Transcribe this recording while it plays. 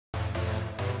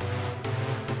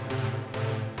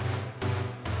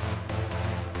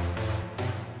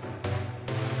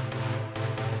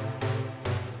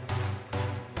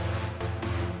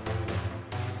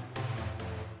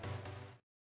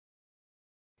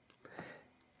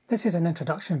This is an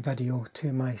introduction video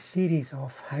to my series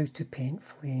of how to paint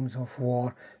Flames of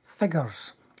War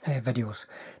figures videos.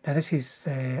 Now this is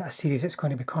a series that's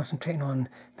going to be concentrating on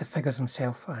the figures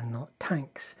themselves and not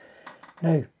tanks.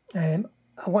 Now I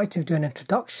wanted to do an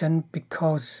introduction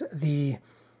because the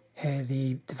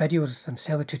videos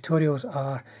themselves, the tutorials,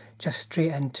 are just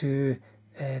straight into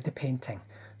the painting.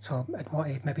 So I'd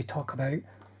want to maybe talk about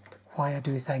why I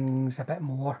do things a bit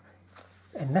more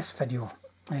in this video.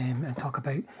 And talk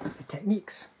about the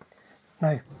techniques.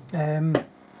 Now,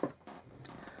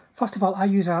 first of all, I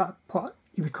use what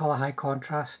you would call a high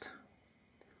contrast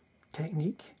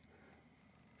technique.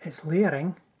 It's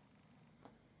layering,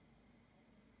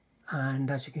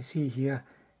 and as you can see here,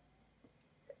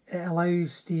 it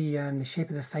allows the shape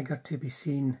of the figure to be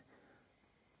seen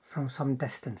from some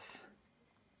distance.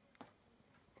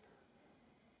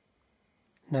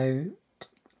 Now,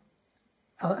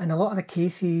 in a lot of the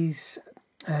cases,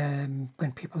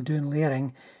 when people are doing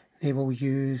layering, they will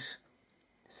use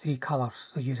three colours.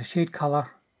 They'll use a shade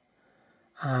colour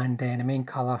and then a main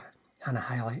colour and a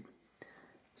highlight.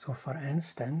 So for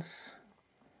instance,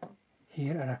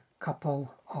 here are a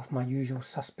couple of my usual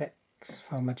suspects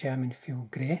for my German Field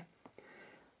Grey,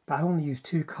 but I only use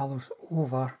two colours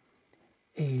over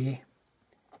a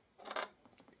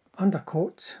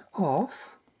undercoat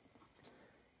of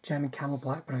German Camel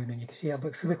Black Brown, and you can see it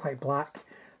looks really quite black,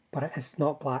 but it is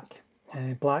not black.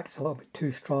 Black is a little bit too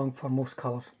strong for most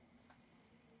colours.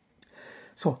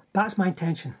 So that's my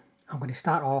intention. I'm going to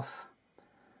start off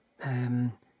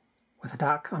with a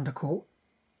dark undercoat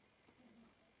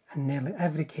in nearly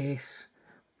every case.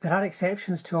 There are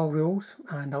exceptions to all rules,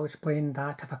 and I'll explain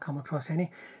that if I come across any,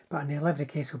 but in nearly every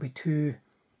case will be two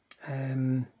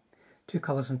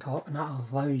colours on top, and that'll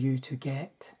allow you to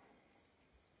get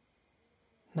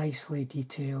nicely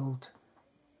detailed,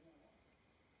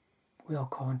 well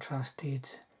contrasted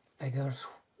figures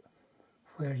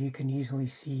where you can easily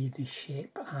see the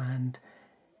shape and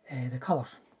the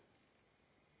colours.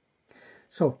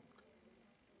 So,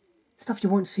 stuff you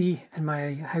won't see in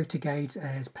my how-to guides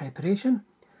is preparation.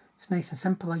 It's nice and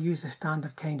simple. I use the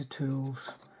standard kind of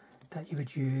tools that you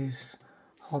would use: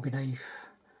 hobby knife,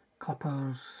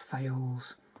 clippers,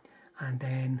 files, and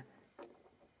then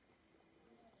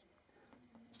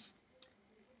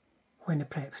when the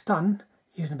prep's done,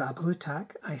 using a bit of blue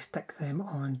tack, I stick them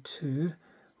onto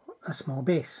a small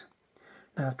base.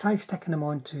 Now I've tried sticking them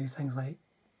onto things like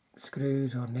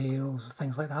screws or nails or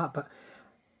things like that, but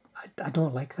I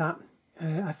don't like that.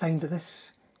 I find that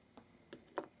this,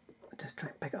 just try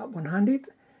and pick it up one-handed,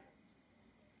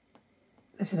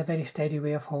 this is a very steady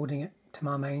way of holding it. To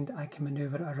my mind, I can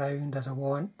manoeuvre it around as I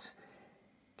want,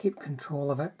 keep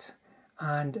control of it,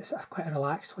 and it's quite a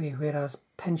relaxed way, whereas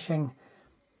pinching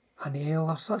a nail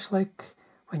or such like,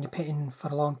 when you're painting for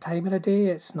a long time in a day,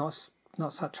 it's not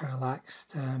such a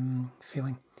relaxed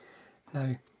feeling.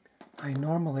 Now, I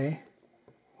normally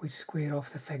would square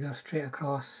off the figure straight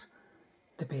across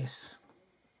the base,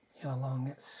 along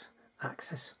its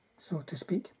axis, so to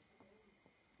speak.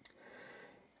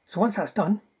 So once that's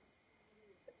done,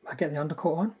 I get the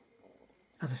undercoat on.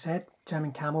 As I said,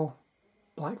 German Camel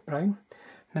Black Brown.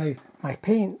 Now, my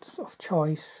paints of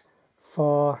choice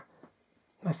for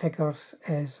my figures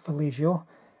is Vallejo,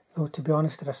 though to be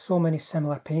honest there are so many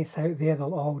similar paints out there,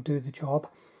 they'll all do the job.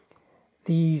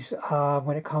 These are,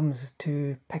 when it comes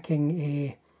to picking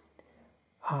a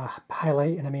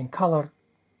highlight and a main colour,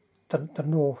 they're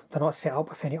not set up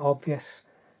with any obvious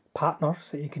partners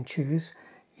that you can choose.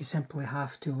 You simply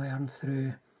have to learn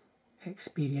through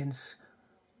experience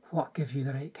what gives you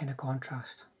the right kind of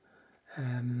contrast,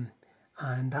 and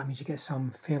that means you get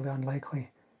some fairly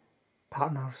unlikely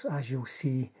partners, as you'll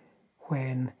see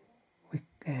when we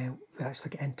actually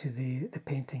get into the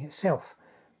painting itself.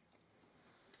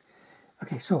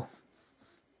 Okay, so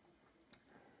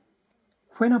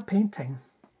when I'm painting,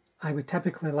 I would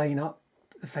typically line up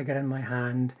the figure in my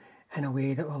hand in a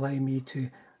way that will allow me to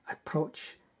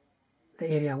approach the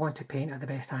area I want to paint at the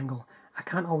best angle. I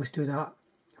can't always do that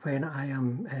when I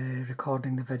am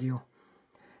recording the video.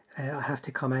 I have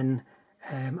to come in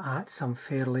at some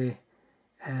fairly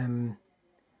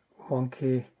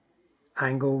wonky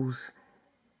angles,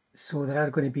 so there are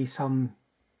going to be some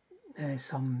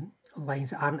lines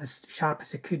that aren't as sharp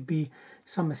as they could be,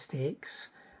 some mistakes.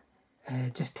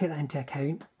 Just take that into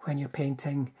account when you're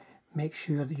painting. Make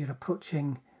sure that you're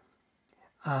approaching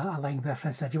a line where, for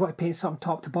instance, if you want to paint something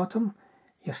top to bottom,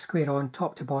 you're square on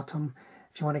top to bottom.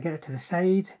 If you want to get it to the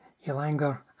side, you'll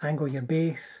angle your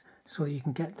base so that you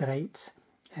can get the right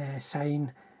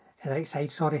side,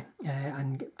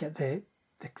 and get the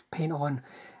paint on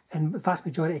in the vast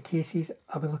majority of cases,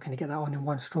 I'll be looking to get that on in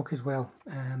one stroke as well.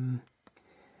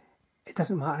 It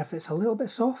doesn't matter if it's a little bit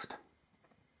soft,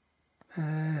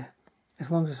 as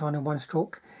long as it's on in one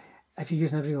stroke. If you're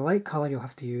using a really light colour, you'll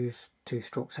have to use 2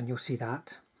 strokes, and you'll see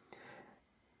that.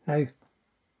 Now,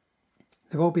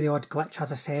 there will be the odd glitch,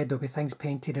 as I said. There'll be things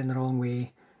painted in the wrong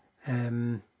way.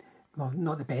 Well,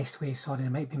 not the best way, sorry,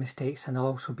 there might be mistakes, and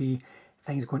there'll also be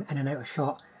things going in and out of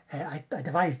shot. I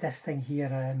devised this thing here.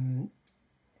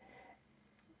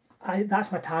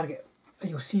 That's my target.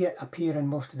 You'll see it appear in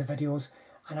most of the videos,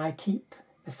 and I keep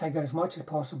the figure as much as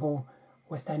possible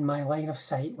within my line of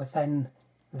sight, within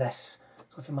this.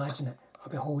 So if you imagine it,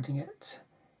 I'll be holding it.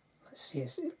 Let's see,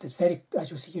 it's very, as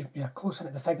you'll see, you're close in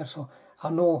at the figure, so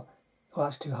I'll know, oh,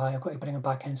 that's too high, I've got to bring it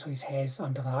back in so his head's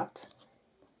under that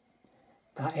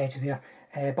edge there.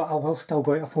 But I will still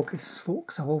go out of focus,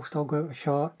 folks. I will still go out of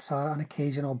shot. On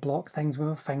occasion I'll block things with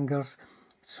my fingers,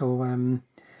 so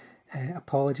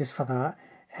apologies for that.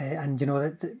 And you know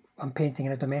that I'm painting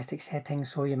in a domestic setting,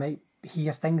 so you might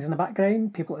hear things in the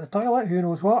background, people at the toilet, who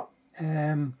knows what.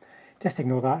 Just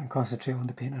ignore that and concentrate on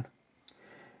the painting.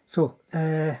 So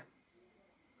I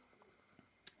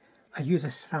use a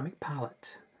ceramic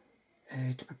palette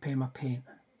to prepare my paint.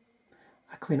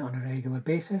 I clean it on a regular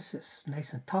basis. It's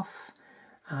nice and tough,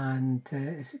 and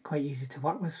it's quite easy to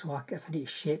work with. So if I need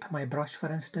to shape my brush, for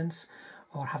instance,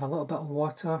 or have a little bit of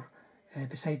water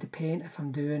beside the paint, if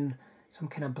I'm doing some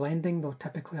kind of blending, though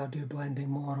typically I'll do blending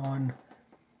more on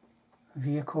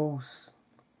vehicles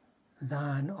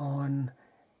than on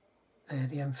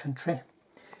the infantry.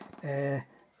 So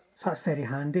that's very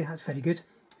handy, that's very good.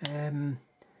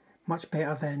 Much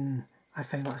better than I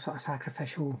find that sort of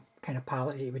sacrificial kind of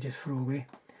palette that you would just throw away.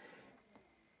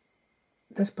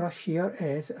 This brush here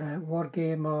is a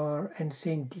Wargamer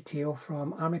Insane Detail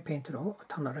from Army Painter. Oh, I'll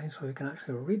turn it around so we can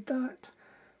actually read that.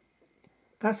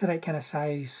 That's the right kind of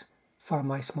size for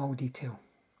my small detail.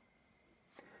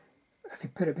 If you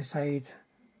put it beside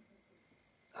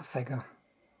a figure,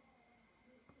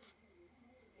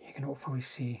 you can hopefully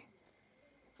see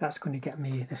that's going to get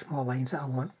me the small lines that I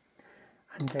want.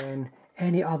 And then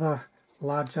any other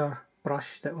larger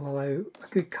brush that will allow a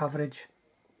good coverage,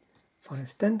 for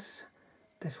instance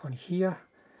this one here,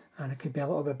 and it could be a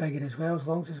little bit bigger as well, as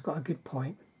long as it's got a good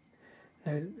point.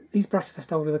 Now these brushes are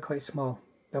still really quite small,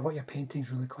 but what you're painting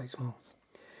is really quite small.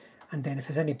 And then if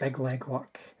there's any big leg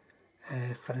work,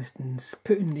 for instance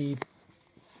putting the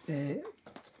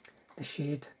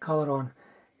shade colour on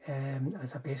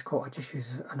as a base coat, I just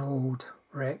use an old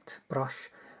wrecked brush.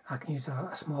 I can use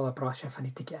a smaller brush if I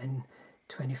need to get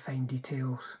into any fine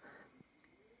details,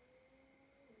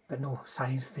 but no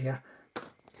science there.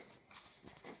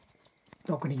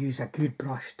 Not going to use a good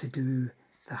brush to do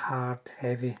the hard,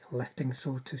 heavy lifting,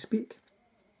 so to speak.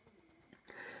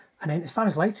 And then as far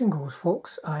as lighting goes,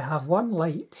 folks, I have one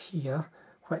light here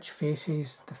which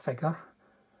faces the figure.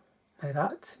 Now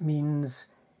that means,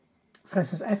 for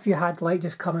instance, if you had light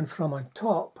just coming from on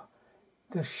top,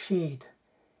 there's shade.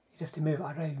 You'd have to move it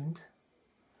around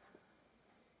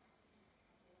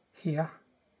here.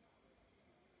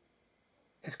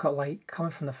 It's got light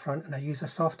coming from the front, and I use a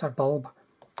softer bulb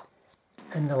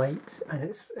in the light, and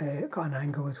it's got an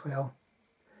angle as well,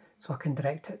 so I can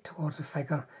direct it towards the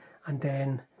figure. And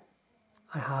then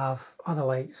I have other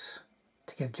lights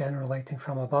to give general lighting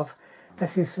from above.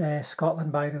 This is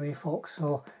Scotland, by the way, folks,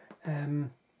 so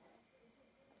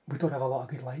we don't have a lot of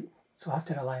good light, so I have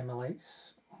to rely on my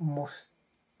lights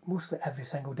mostly every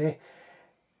single day.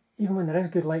 Even when there is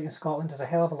good light in Scotland, there's a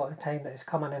hell of a lot of time that it's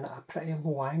coming in at a pretty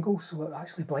low angle, so it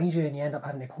actually blinds you and you end up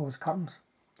having to close curtains.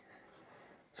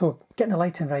 So getting the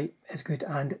lighting right is good.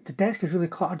 And the desk is really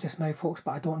cluttered just now, folks,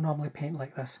 but I don't normally paint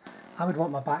like this. I would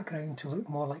want my background to look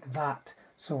more like that,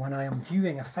 so when I am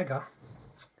viewing a figure,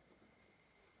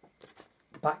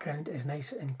 the background is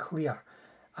nice and clear.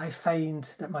 I find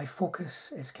that my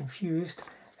focus is confused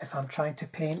if I'm trying to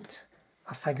paint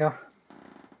a figure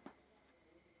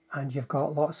and you've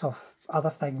got lots of other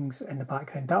things in the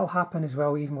background. That'll happen as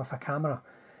well even with a camera.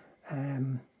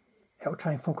 It'll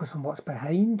try and focus on what's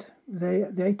behind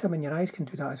the item, and your eyes can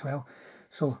do that as well.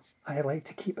 So I like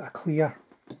to keep a clear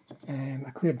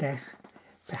desk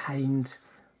behind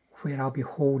where I'll be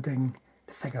holding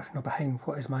the figure, behind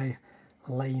what is my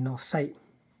line of sight.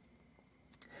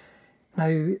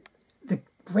 Now,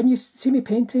 when you see me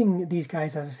painting these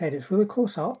guys, as I said, it's really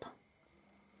close up,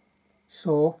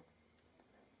 so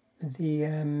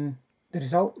the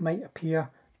result might appear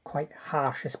quite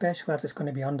harsh, especially as it's going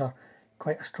to be under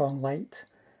quite a strong light.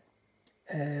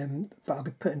 But I'll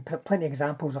be putting plenty of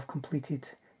examples of completed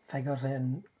figures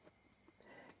in,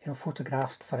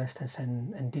 photographed, for instance,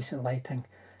 in decent lighting.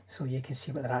 so you can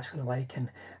see what they're actually like.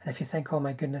 And if you think, oh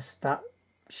my goodness, that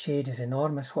shade is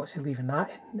enormous, what's he leaving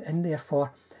that in there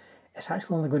for? It's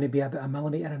actually only going to be about 1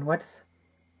 millimetre in width,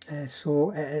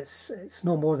 so it's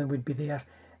no more than would be there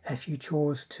if you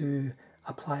chose to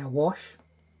apply a wash.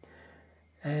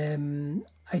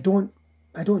 I don't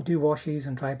do washes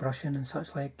and dry brushing and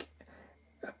such like,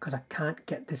 because I can't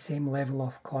get the same level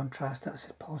of contrast as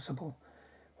is possible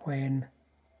when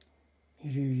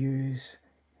you use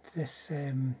this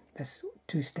this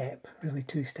two-step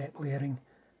layering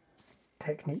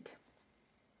technique.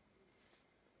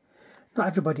 Not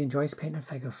everybody enjoys painting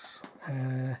figures.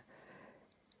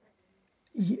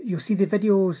 You'll see the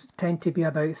videos tend to be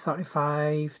about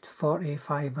 35 to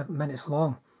 45 minutes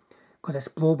long, because it's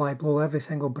blow by blow. Every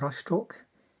single brush stroke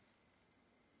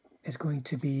is going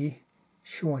to be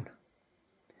shown.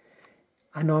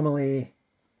 I normally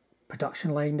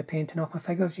production line the painting off my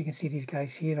figures. You can see these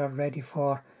guys here are ready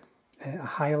for a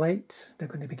highlight. They're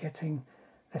going to be getting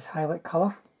this highlight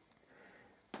colour.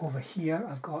 Over here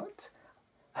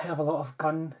I have a lot of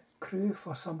gun crew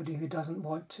for somebody who doesn't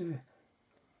want to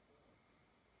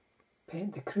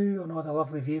paint the crew on all the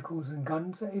lovely vehicles and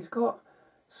guns that he's got.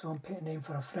 So I'm painting them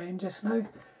for a friend just now.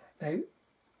 Now,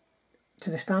 to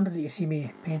the standard that you see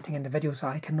me painting in the videos,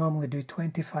 I can normally do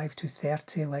 25 to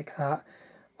 30 like that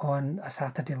on a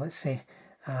Saturday, let's say,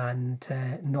 and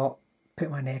not put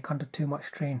my neck under too much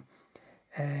strain.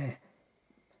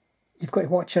 You've got to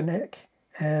watch your neck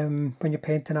when you're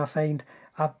painting. I find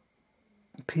I've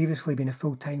previously been a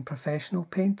full-time professional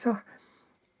painter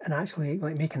and actually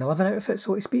like making a living out of it,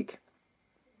 so to speak.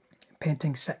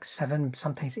 Painting 6, 7,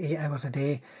 sometimes 8 hours a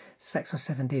day, 6 or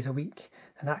 7 days a week,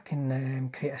 and that can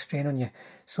create a strain on you.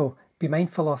 So be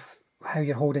mindful of how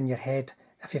you're holding your head.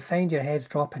 If you find your head's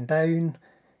dropping down,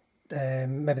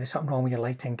 maybe there's something wrong with your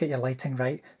lighting. Get your lighting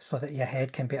right so that your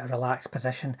head can be at a relaxed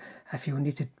position. If you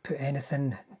need to put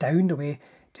anything down the way,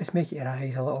 just make your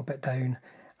eyes a little bit down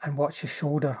and watch your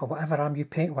shoulder or whatever arm you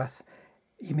paint with.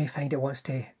 You may find it wants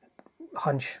to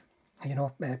hunch, you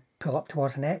know, pull up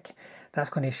towards the neck. That's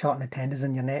going to shorten the tendons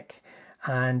in your neck,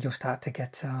 and you'll start to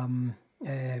get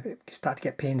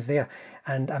pains there.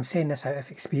 And I'm saying this out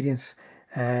of experience,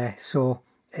 so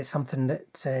it's something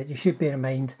that you should bear in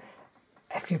mind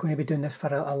if you're going to be doing this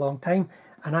for a long time.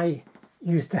 And I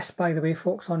use this, by the way,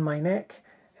 folks, on my neck.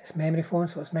 It's memory foam,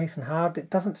 so it's nice and hard. It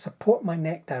doesn't support my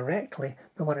neck directly,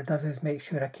 but what it does is make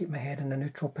sure I keep my head in a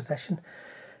neutral position.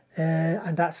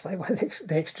 And that's like one of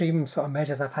the extreme sort of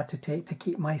measures I've had to take to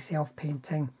keep myself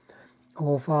painting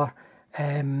over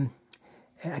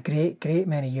a great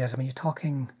many years. I mean, you're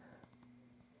talking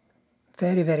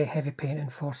very, very heavy painting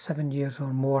for 7 years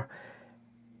or more.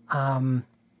 So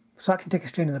that can take a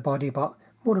strain on the body, but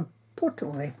more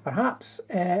importantly, perhaps,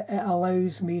 it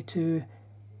allows me to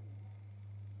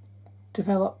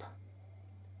develop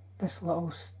this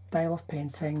little style of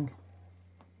painting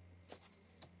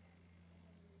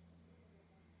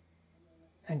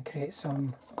and create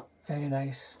some very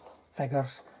nice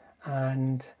figures.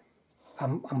 And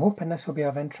I'm hoping this will be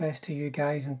of interest to you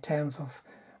guys in terms of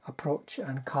approach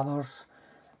and colours.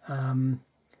 You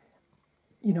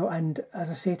know, and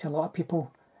as I say to a lot of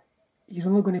people, you're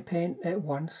only going to paint it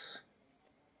once,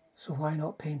 so why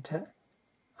not paint it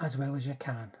as well as you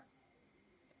can?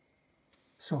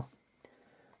 So,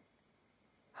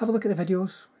 have a look at the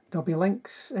videos. There'll be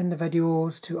links in the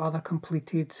videos to other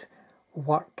completed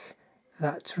work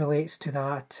that relates to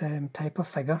that type of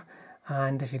figure.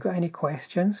 And if you've got any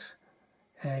questions,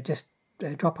 just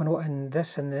drop a note in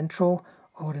this in the intro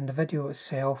or in the video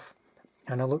itself,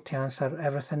 and I'll look to answer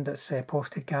everything that's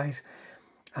posted, guys.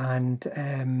 And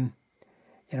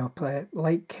you know,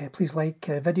 please like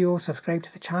the video, subscribe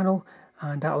to the channel,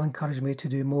 and that'll encourage me to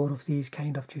do more of these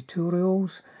kind of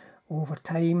tutorials over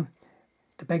time.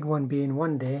 The big one being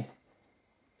one day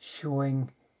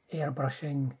showing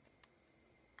airbrushing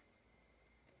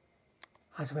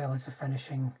as well as the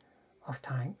finishing of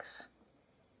tanks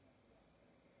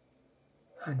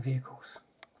and vehicles.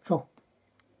 So,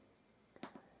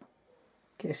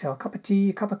 get yourself a cup of tea,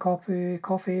 a cup of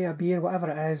coffee, a beer, whatever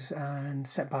it is, and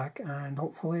sit back and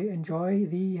hopefully enjoy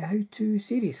the how-to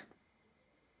series.